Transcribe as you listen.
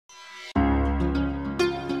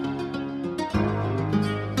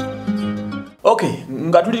Okay,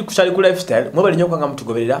 nga tuli kushali ku lifestyle, mwebali nnyo kwanga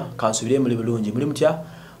mutugoberera, kansubire muli bulungi, muli mutya,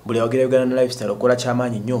 buli awagera Uganda na lifestyle okola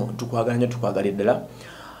kyamaanyi nnyo, tukwagala nnyo tukwagalira ddala.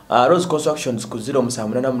 Rose Constructions ku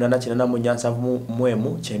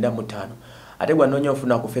 0788977995. Ate gwa nnoonya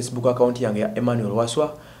ofuna ku Facebook account yange ya Emmanuel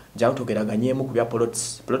Waswa, jangu tugeraganyemu ku bya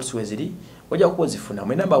plots weziri, ojja kukozifuna.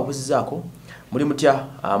 Mwe namba okuzizaako, muli mutya,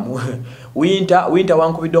 winter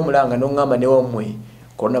wankubidde omulanga n'ongamba ne womwe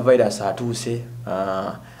coronavirus atuuse.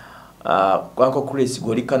 Kwanko Chris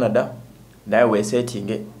goli Canada naye we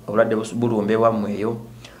setting obulwadde busubulumbe wamweyo.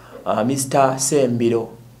 Mr Sembiro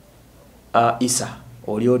Isa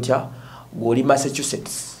oli otya goli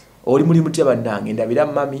Massachusetts oli muli mutya bannange ndabira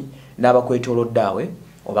mami n'abakwetoloddawe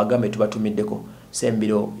obagambe tubatumiddeko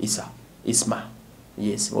Sembiro Isma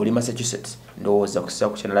yes oli Massachusetts ndowooza kusa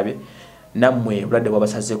ku kyanalabye nammwe obulwadde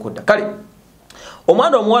bwabasazeeko dda kale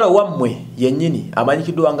omwana omuwala wammwe yennyini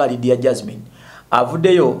amanyikiddwa nga Lydia Jazmine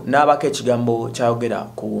avuddeyo n'abako ekigambo kyayogera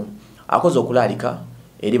ku akoze okulalika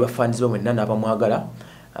eri bafanzi be mwenna n'abamwagala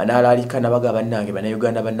n'alalika n'abaga bannange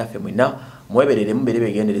bannayuganda bannaffe mwenna mweberere mubeere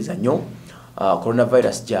begendereza nnyo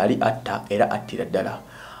coronavirus gyali atta era attira ddala.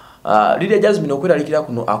 Lydia Jazmine okweralikira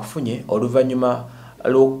kuno akufunye oluvannyuma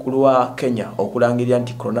lwa Kenya okulangirira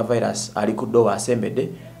nti coronavirus ali ku ddobo asembedde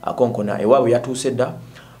akonkona ewaabwe yatuuse dda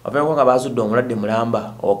avanyako nga baazudde omulwadde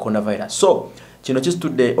mulamba owa coronavirus. So kino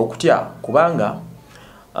kisitudde okutya kubanga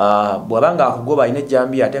bw'abanga akugoba alina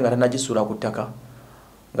ejjambiya ate nga tanagisuula ku ttaka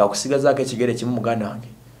ng'akusigazaako ekigere kimu muganda wange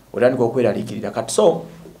otandika okweraliikirira kati. So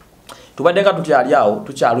tubadde nga tukyali awo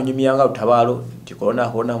tukyalunyumyanga lutabaalo nti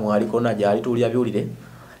korona mwali korona gyali tuwulira biwulire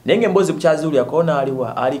naye ng'emboozi bukyaziwulira korona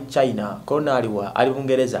aliwa ali China korona aliwa ali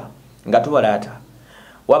Bungereza nga tubalaata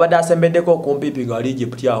wabadde asembeddeko okumpiipi nga ali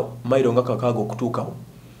Egypt awo mayiro nga kakaaga okutuukawo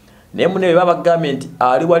naye munne baba bagambye nti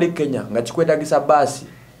ali wali Kenya nga kikwetagisa baasi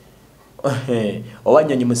oba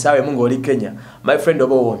nnyonyi musaawe mu ng'oli Kenya my friend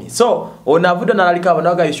oba owomi. So ono avudde n'alalika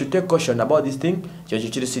abonaga you should take caution about this thing kyekyo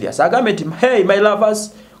kiri serious agambe nti hey my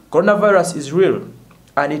lovers coronavirus is real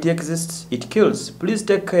and it exists it kills please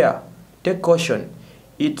take care take caution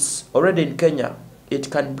it's already in Kenya it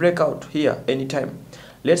can break out here anytime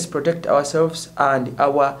let's protect ourselves and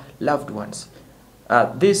our loved ones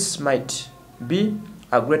this might be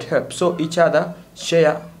a great help so each other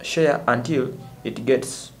share until it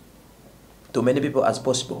gets to many people as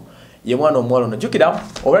possible. Ye mwana omuwala ono jjukira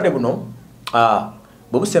obulwadde buno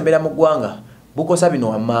bwe busembera mu ggwanga bukosa bino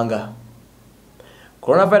wammanga.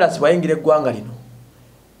 Coronavirus bwayingira eggwanga lino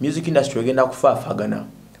music industry egenda kufaafagana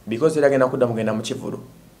because era agenda kudda mugenda mu kivulo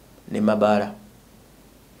ne mabaala.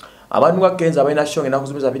 Abantu nga Kenza abalina show ngenda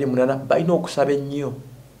kuzumiza 28 balina okusaba ennyo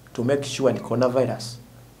to make sure the coronavirus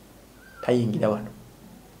tayingira wano.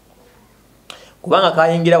 Kubanga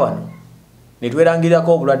kayingira wano ne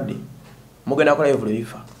twerangirirako obulwadde mugenda kola evulu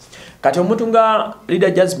bifa. Kati omuntu nga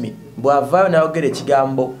Lydia Jazmine bw'avaayo n'ayogera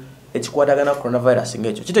ekigambo ekikwatagana coronavirus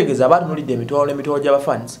ng'ekyo kitegeeza abatunuulidde emitwalo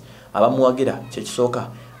gy'abafans abamuwagira kyekisooka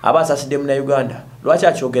aba asaasidde Munnayuganda lwaki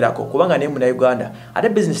akyogerako kubanga naye Munnayuganda ate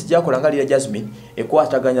business gy'akola nga Lydia Jazmine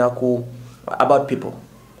ekwataganya ku about people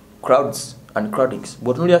crowds and crowdings.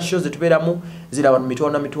 Bw'otunuulira shows zetubeeramu ziraba mu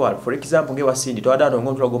mitwalo for example ng'ewa Sindi twaddaano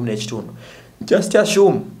ng'omutwalo gw'omu n'ekitundu just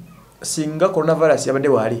assume singa coronavirus yabadde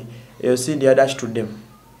waali eyo Sindi yadde akituddemu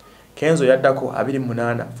Kenzo yaddako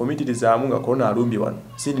 28 fomitirizamu nga korona alumbi wano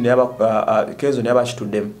Sindi Kenzo naye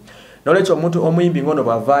abakituddemu. N'olwekyo omuntu omuyimbi ngono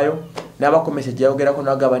bw'avaayo n'abako message yayogerako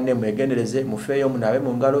n'agamba banne mwegendereze mufeeyo munaabe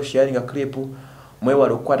mu ngalo sharing a clip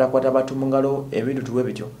mwewale okukwatakwata abantu mu ngalo ebintu tuwe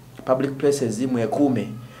bityo public places mwekuume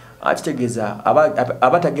kitegeeza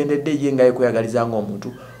abatagendedde ye nga yekweyagaliza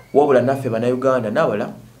ng'omuntu wabula naffe bannayuganda n'abala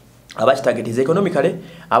abakitagetiza economically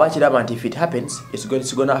abakiraba nti if it happens it's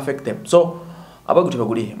going to affect them. So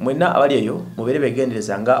abagutubaguli mwenna abali eyo mubeere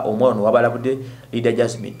begendereza nga omwana wabalabudde Lydia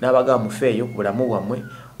Jazmine n'abaga mufeeyo ku bulamu bwammwe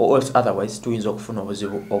or else otherwise tuyinza okufuna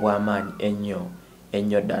obuzibu obw'amaanyi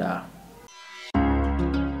ennyo ddala.